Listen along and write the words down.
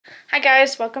Hi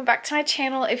guys, welcome back to my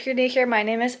channel. If you're new here, my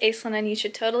name is Aislinn and you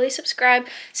should totally subscribe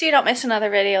so you don't miss another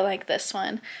video like this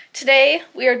one. Today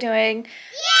we are doing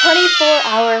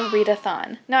 24-hour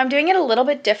readathon. Now I'm doing it a little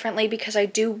bit differently because I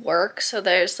do work, so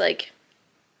there's like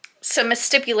some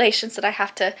stipulations that I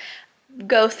have to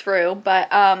go through,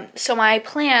 but so my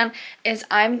plan is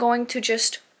I'm going to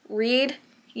just read,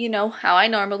 you know, how I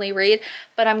normally read,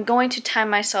 but I'm going to time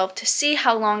myself to see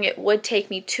how long it would take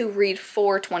me to read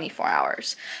for 24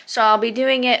 hours. So I'll be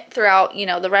doing it throughout, you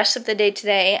know, the rest of the day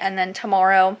today and then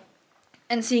tomorrow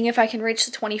and seeing if I can reach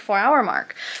the 24-hour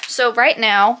mark. So right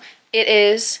now it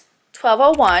is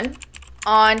 12:01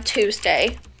 on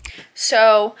Tuesday.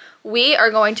 So we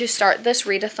are going to start this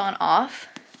readathon off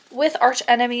with Arch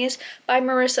Enemies by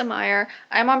Marissa Meyer.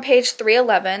 I'm on page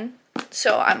 311.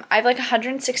 So I have like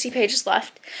 160 pages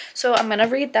left. So I'm going to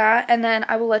read that and then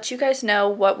I will let you guys know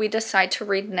what we decide to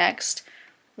read next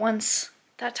once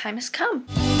that time has come.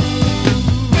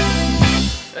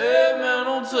 Hey man,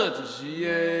 don't touch it,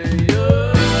 yeah.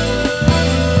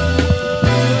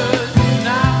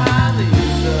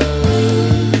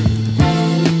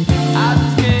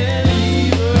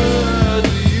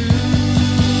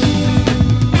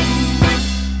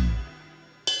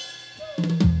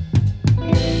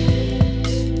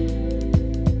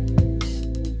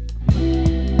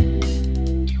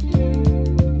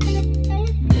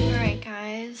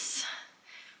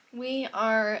 We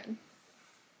are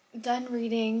done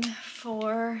reading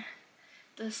for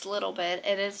this little bit.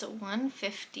 It is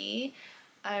 1:50.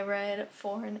 I read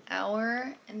for an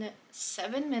hour and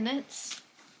 7 minutes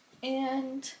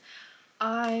and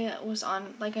I was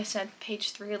on, like I said,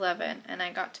 page 311 and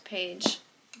I got to page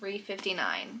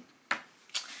 359.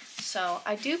 So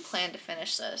I do plan to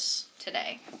finish this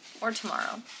today or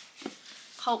tomorrow.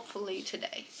 Hopefully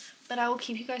today. But I will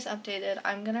keep you guys updated.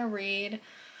 I'm gonna read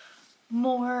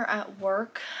more at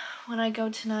work when I go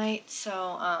tonight,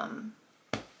 so I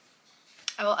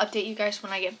will update you guys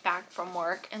when I get back from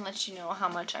work and let you know how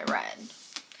much I read.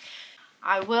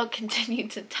 I will continue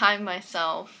to time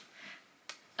myself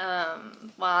while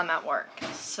I'm at work,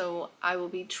 so I will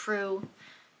be true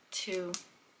to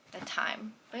the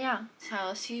time. But yeah, so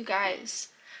I'll see you guys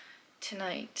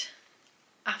tonight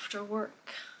after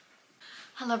work.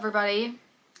 Hello everybody.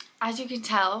 As you can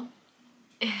tell,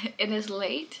 it is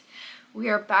late. We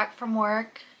are back from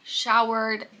work,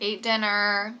 showered, ate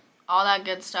dinner, all that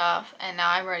good stuff, and now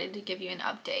I'm ready to give you an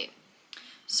update.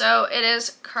 So it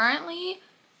is currently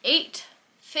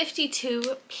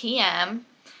 8:52 p.m.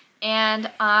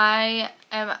 and I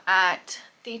am at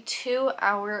the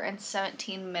 2-hour and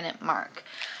 17-minute mark.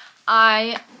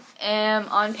 I am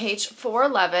on page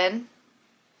 411,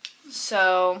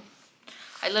 so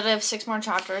I literally have 6 more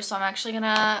chapters, so I'm actually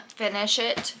gonna finish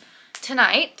it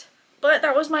tonight. But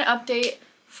that was my update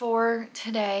for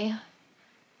today,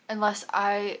 unless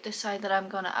I decide that I'm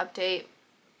going to update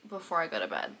before I go to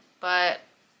bed. But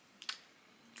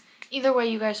either way,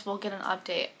 you guys will get an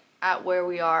update at where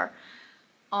we are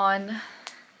on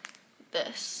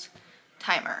this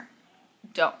timer.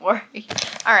 Don't worry.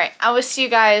 Alright, I will see you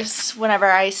guys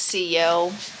whenever I see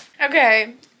you.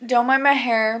 Okay, don't mind my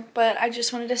hair, but I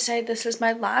just wanted to say this is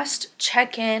my last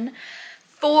check-in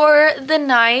for the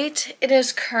night. It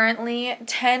is currently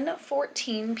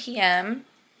 10:14 p.m.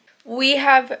 We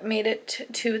have made it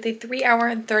to the 3-hour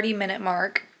and 30-minute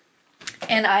mark,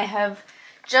 and I have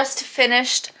just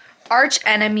finished Arch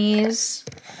Enemies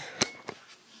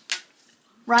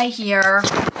right here.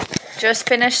 Just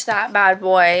finished that bad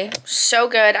boy. So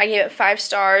good. I gave it 5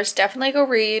 stars. Definitely go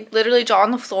read. Literally jaw on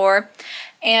the floor.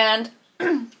 And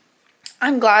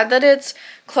I'm glad that it's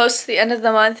close to the end of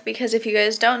the month because if you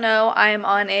guys don't know, I am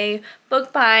on a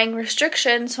book buying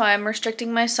restriction, so I'm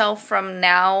restricting myself from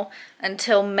now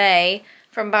until May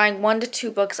from buying 1 to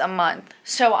 2 books a month.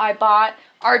 So I bought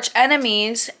Arch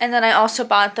Enemies and then I also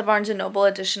bought the Barnes & Noble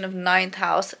edition of Ninth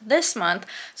House this month.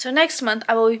 So next month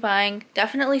I will be buying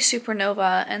definitely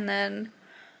Supernova and then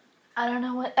I don't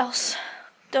know what else.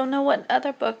 Don't know what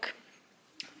other book.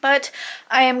 But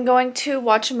I am going to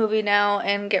watch a movie now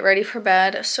and get ready for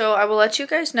bed. So I will let you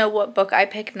guys know what book I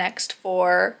pick next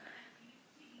for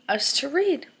us to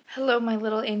read. Hello, my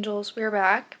little angels. We're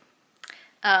back.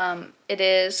 It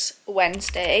is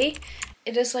Wednesday.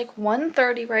 It is like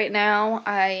 1:30 right now.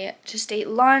 I just ate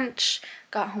lunch,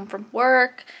 got home from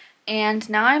work, and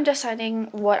now I'm deciding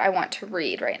what I want to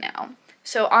read right now.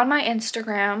 So on my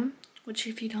Instagram, which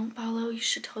if you don't follow, you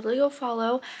should totally go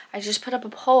follow, I just put up a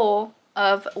poll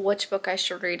of which book I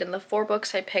should read, and the 4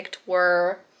 books I picked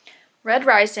were Red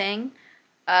Rising,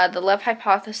 The Love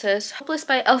Hypothesis, Hopeless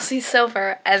by Elsie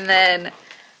Silver, and then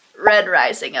Red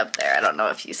Rising up there. I don't know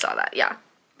if you saw that. Yeah,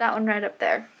 that one right up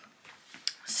there.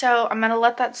 So I'm gonna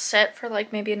let that sit for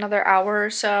like maybe another hour or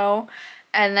so,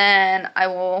 and then I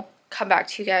will come back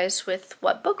to you guys with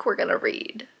what book we're gonna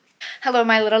read. Hello,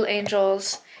 my little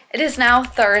angels. It is now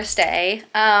Thursday,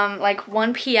 like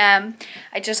 1 p.m.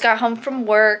 I just got home from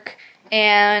work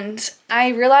and I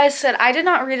realized that I did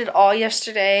not read it all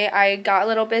yesterday. I got a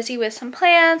little busy with some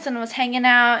plans and was hanging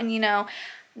out and, you know,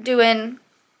 doing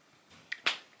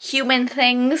human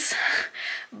things.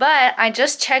 But I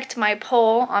just checked my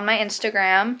poll on my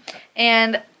Instagram,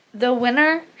 and the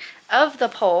winner of the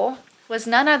poll was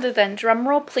none other than,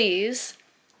 drumroll please,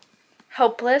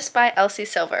 Hopeless by Elsie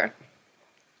Silver.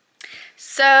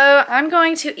 So I'm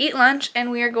going to eat lunch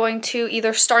and we are going to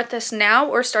either start this now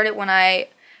or start it when I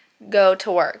go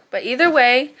to work. But either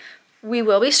way, we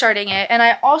will be starting it. And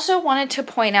I also wanted to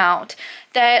point out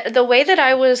that the way that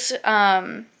I was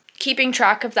keeping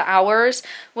track of the hours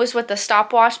was with the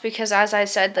stopwatch, because as I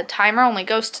said, the timer only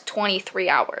goes to 23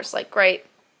 hours. Like, right?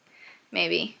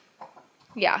 Maybe.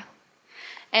 Yeah.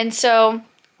 And so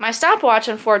my stopwatch,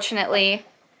 unfortunately,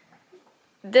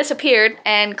 disappeared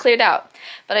and cleared out.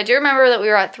 But I do remember that we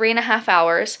were at 3.5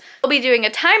 hours. We'll be doing a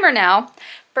timer now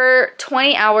for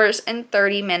 20 hours and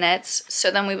 30 minutes. So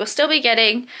then we will still be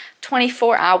getting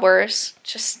 24 hours.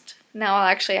 Just now I'll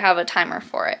actually have a timer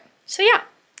for it. So yeah,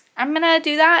 I'm gonna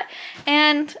do that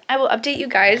and I will update you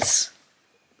guys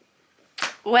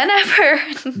whenever.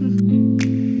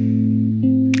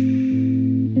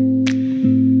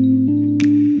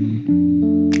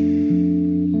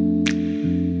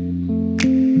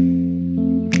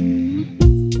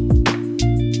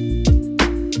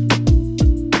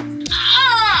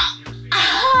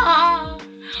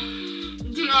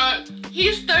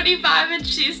 He's 35 and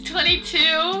she's 22.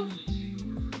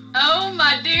 Oh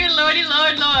my dear lordy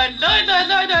lord, lord, lord, lord,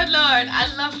 lord, lord, lord.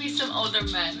 I love me some older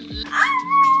men.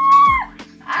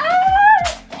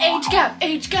 Age gap,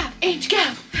 age gap, age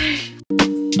gap.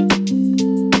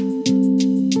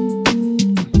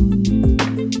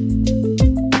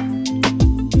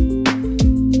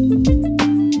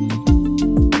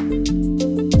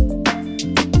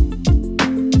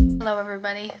 Hello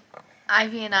everybody,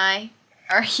 Ivy and I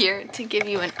are here to give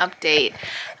you an update.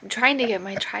 I'm trying to get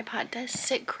my tripod to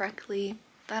sit correctly.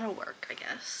 That'll work, I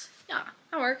guess. Yeah,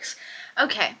 that works.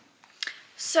 Okay,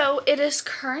 so it is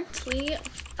currently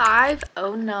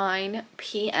 5:09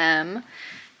 p.m.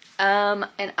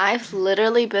 And I've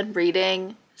literally been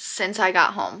reading since I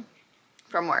got home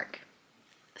from work.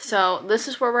 So this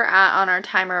is where we're at on our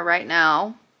timer right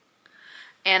now.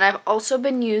 And I've also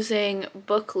been using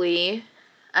Bookly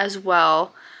as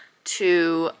well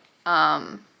to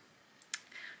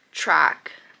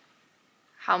track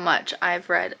how much I've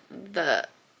read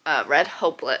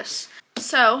Hopeless.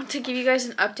 So to give you guys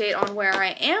an update on where I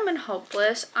am in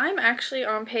Hopeless, I'm actually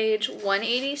on page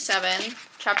 187,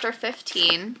 chapter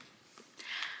 15.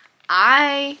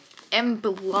 I am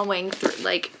blowing through,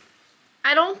 like,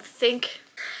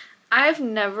 I've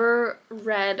never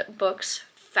read books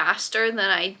faster than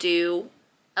I do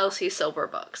Elsie Silver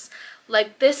books.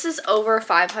 Like, this is over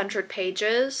 500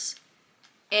 pages,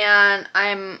 and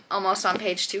I'm almost on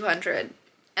page 200.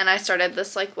 And I started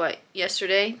this, like, what,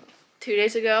 yesterday? 2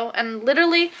 days ago? And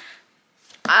literally,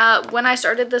 when I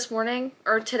started this morning,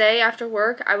 or today after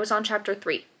work, I was on chapter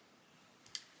 3.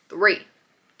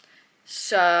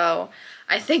 So,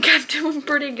 I think I'm doing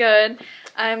pretty good.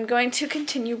 I'm going to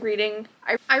continue reading.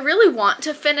 I really want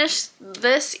to finish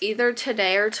this either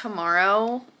today or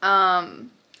tomorrow.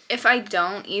 If I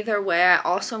don't, either way, I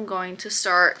also am going to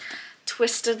start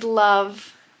Twisted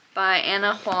Love by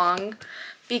Anna Huang,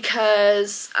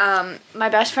 because my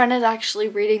best friend is actually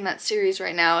reading that series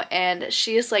right now, and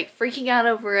she is like freaking out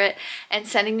over it and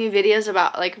sending me videos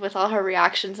about, like, with all her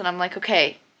reactions, and I'm like,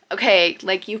 okay,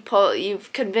 like,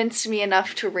 you've convinced me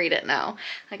enough to read it now.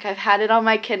 Like, I've had it on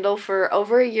my Kindle for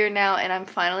over a year now, and I'm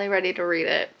finally ready to read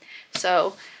it.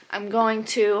 So I'm going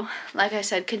to, like I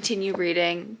said, continue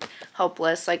reading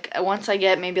Hopeless. Like, once I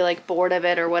get maybe, like, bored of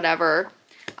it or whatever,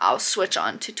 I'll switch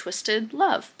on to Twisted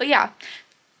Love. But yeah,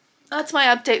 that's my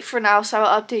update for now, so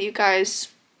I'll update you guys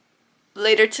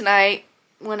later tonight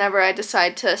whenever I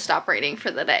decide to stop reading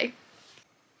for the day.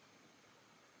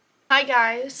 Hi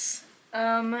guys.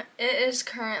 It is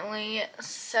currently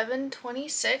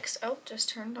 7:26. Oh, just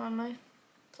turned on my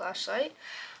flashlight.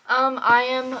 I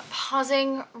am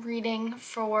pausing reading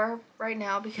for right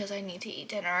now because I need to eat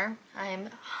dinner. I am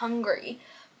hungry,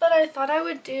 but I thought I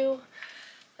would do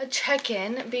a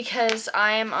check-in because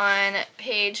I am on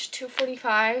page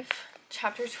 245,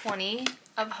 chapter 20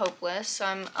 of Hopeless, so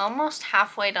I'm almost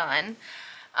halfway done.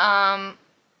 Oh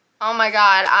my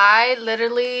god, I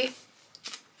literally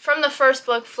from the first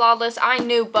book, Flawless, I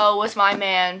knew Beau was my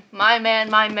man. My man,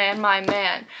 my man, my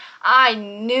man. I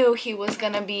knew he was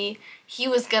gonna be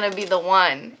the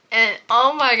one. And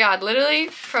oh my god, literally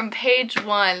from page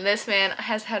 1, this man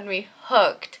has had me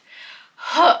hooked.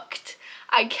 Hooked.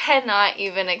 I cannot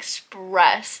even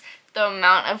express the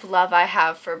amount of love I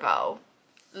have for Beau.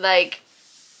 Like,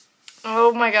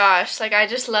 oh my gosh, like I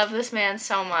just love this man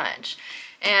so much.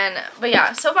 But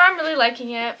yeah, so far I'm really liking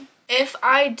it. If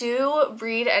I do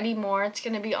read any more, it's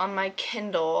going to be on my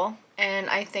Kindle, and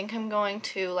I think I'm going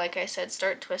to, like I said,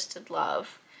 start Twisted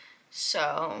Love.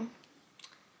 So,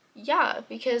 yeah,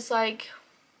 because, like,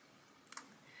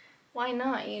 why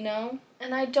not, you know?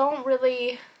 And I don't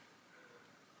really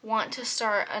want to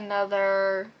start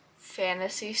another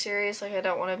fantasy series. Like, I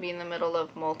don't want to be in the middle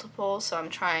of multiple, so I'm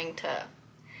trying to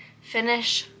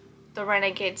finish the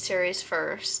Renegade series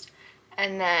first,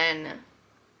 and then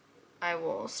I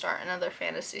will start another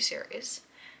fantasy series.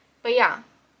 But yeah,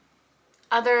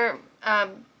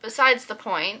 besides the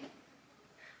point,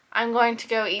 I'm going to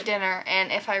go eat dinner,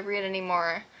 and if I read any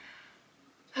more,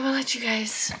 I will let you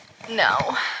guys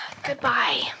know.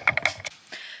 Goodbye.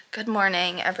 Good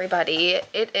morning, everybody.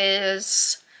 It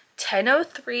is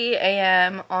 10:03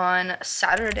 a.m. on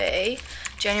Saturday,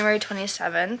 January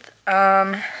 27th.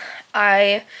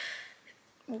 I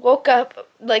woke up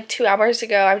like 2 hours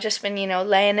ago. I've just been, you know,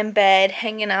 laying in bed,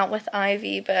 hanging out with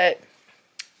Ivy, but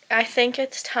I think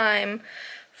it's time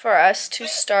for us to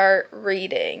start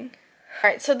reading.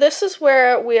 Alright, so this is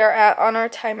where we are at on our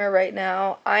timer right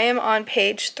now. I am on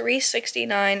page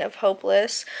 369 of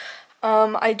Hopeless.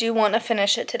 I do want to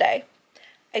finish it today.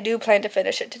 I do plan to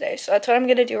finish it today, so that's what I'm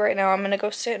going to do right now. I'm going to go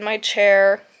sit in my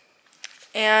chair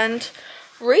and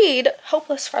read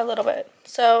Hopeless for a little bit.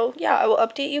 So yeah, I will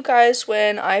update you guys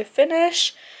when I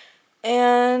finish,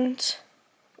 and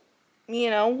you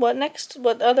know what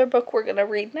other book we're gonna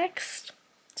read next.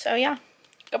 So yeah,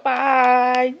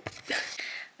 goodbye.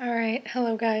 All right,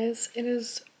 hello guys. It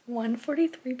is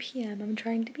 1:43 p.m. I'm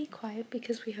trying to be quiet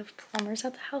because we have plumbers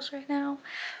at the house right now,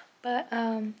 but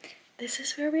this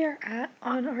is where we are at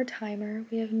on our timer.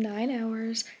 We have 9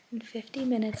 hours and 50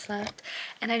 minutes left,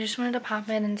 and I just wanted to pop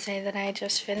in and say that I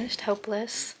just finished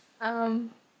Hopeless. I'm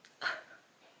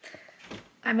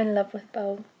in love with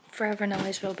Beau. Forever and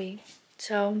always will be.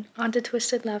 So, on to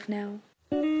Twisted Love now.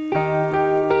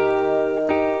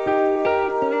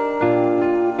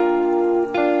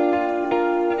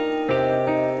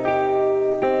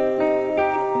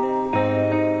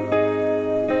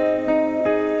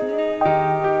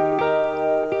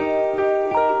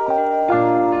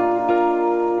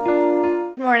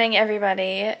 Good morning,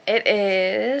 everybody. It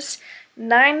is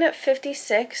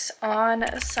 9:56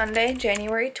 on Sunday,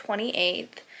 January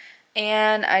 28th,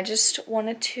 and I just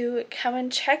wanted to come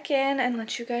and check in and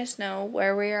let you guys know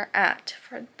where we are at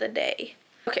for the day.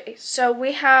 Okay, so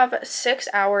we have 6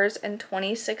 hours and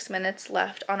 26 minutes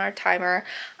left on our timer.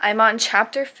 I'm on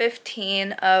chapter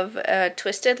 15 of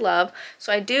Twisted Love,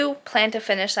 so I do plan to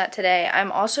finish that today.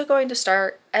 I'm also going to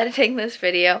start editing this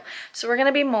video, so we're going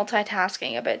to be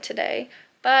multitasking a bit today.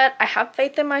 But I have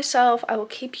faith in myself. I will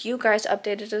keep you guys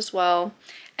updated as well.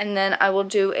 And then I will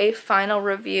do a final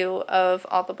review of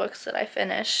all the books that I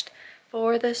finished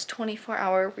for this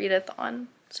 24-hour readathon.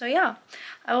 So yeah,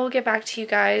 I will get back to you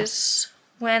guys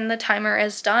when the timer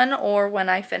is done or when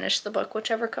I finish the book,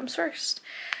 whichever comes first.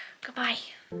 Goodbye.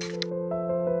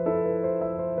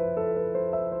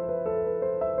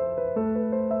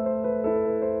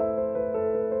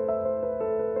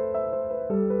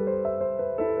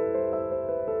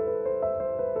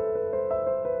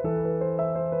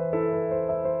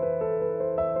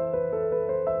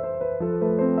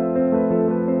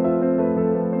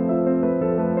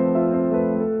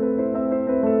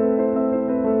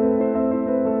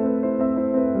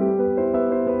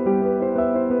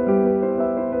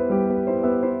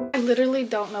 I literally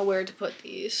don't know where to put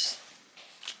these.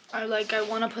 I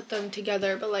want to put them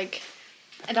together, but like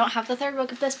I don't have the third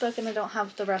book of this book and I don't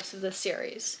have the rest of this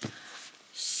series.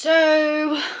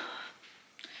 So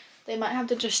they might have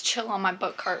to just chill on my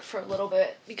book cart for a little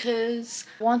bit because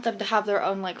I want them to have their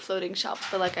own like floating shelves,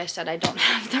 but like I said, I don't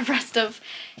have the rest of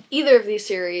either of these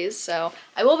series, so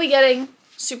I will be getting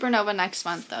Supernova next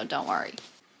month though, don't worry.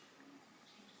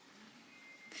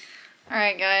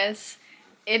 Alright guys,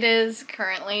 it is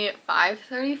currently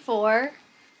 5:34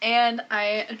 and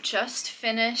I just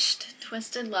finished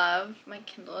Twisted Love. My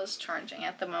Kindle is charging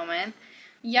at the moment.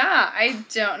 Yeah, I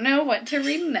don't know what to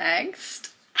read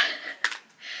next.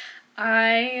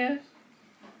 I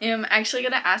am actually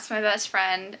going to ask my best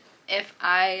friend if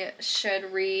I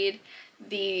should read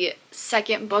the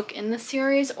second book in the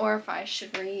series or if I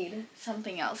should read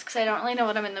something else, because I don't really know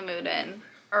what I'm in the mood in.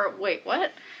 Or wait,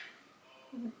 what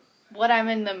I'm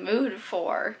in the mood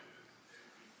for.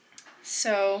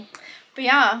 So, but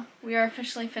yeah, we are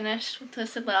officially finished with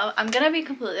Twisted Love. I'm gonna be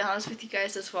completely honest with you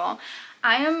guys as well.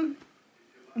 I am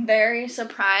very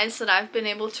surprised that I've been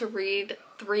able to read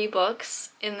 3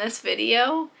 books in this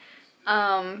video.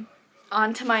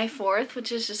 On to my 4th,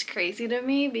 which is just crazy to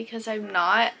me because I'm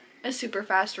not a super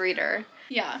fast reader.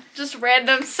 Yeah, just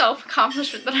random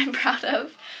self-accomplishment that I'm proud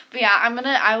of. But yeah, I'm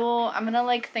gonna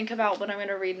like think about what I'm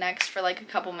gonna read next for like a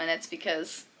couple minutes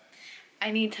because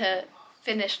I need to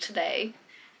finish today.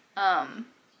 And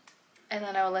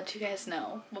then I will let you guys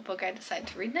know what book I decide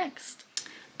to read next.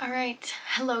 Alright,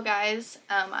 hello guys.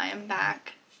 I am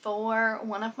back for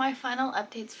one of my final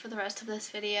updates for the rest of this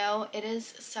video. It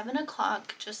is 7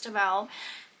 o'clock just about,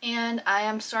 and I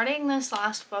am starting this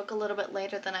last book a little bit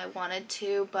later than I wanted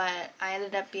to, but I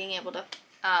ended up being able to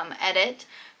edit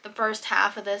the first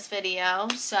half of this video,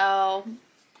 so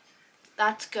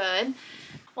that's good.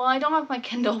 Well, I don't have my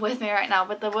Kindle with me right now,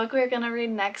 but the book we're going to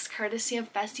read next, courtesy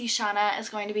of Bestie Shauna, is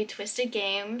going to be Twisted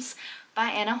Games by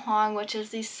Anna Huang, which is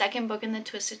the second book in the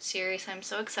Twisted series. I'm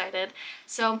so excited.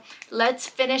 So let's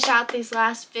finish out these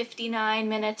last 59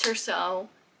 minutes or so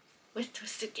with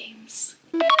Twisted Games.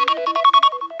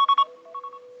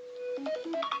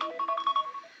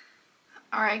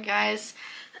 Alright guys,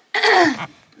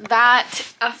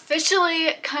 that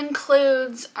officially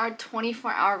concludes our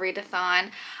 24-hour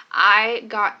readathon. I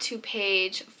got to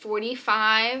page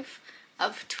 45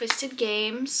 of Twisted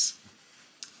Games.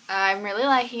 I'm really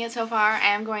liking it so far. I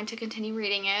am going to continue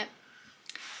reading it.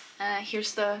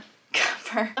 Here's the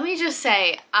cover. Let me just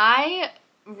say, I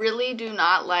really do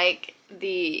not like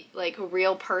the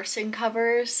real person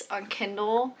covers on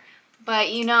Kindle,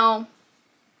 but you know,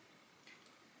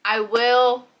 I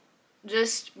will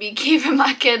just be keeping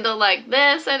my Kindle like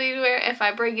this anywhere. If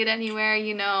I bring it anywhere,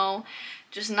 you know,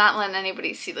 just not letting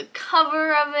anybody see the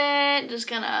cover of it. Just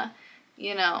gonna,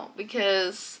 you know,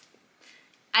 because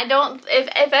I don't,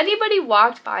 if anybody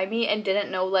walked by me and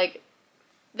didn't know, like,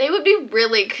 they would be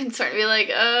really concerned, be like,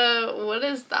 what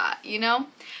is that, you know?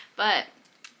 But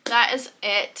that is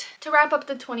it. To wrap up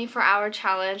the 24-hour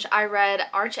challenge, I read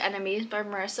Arch Enemies by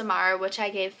Marissa Meyer, which I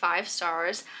gave 5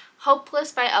 stars.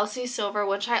 Hopeless by Elsie Silver,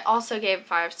 which I also gave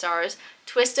 5 stars.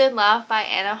 Twisted Love by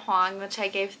Anna Huang, which I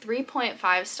gave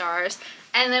 3.5 stars.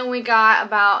 And then we got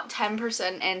about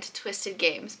 10% into Twisted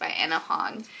Games by Anna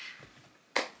Huang.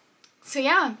 So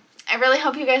yeah, I really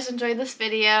hope you guys enjoyed this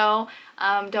video.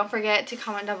 Don't forget to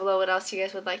comment down below what else you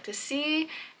guys would like to see.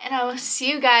 And I will see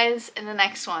you guys in the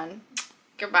next one.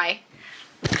 Goodbye.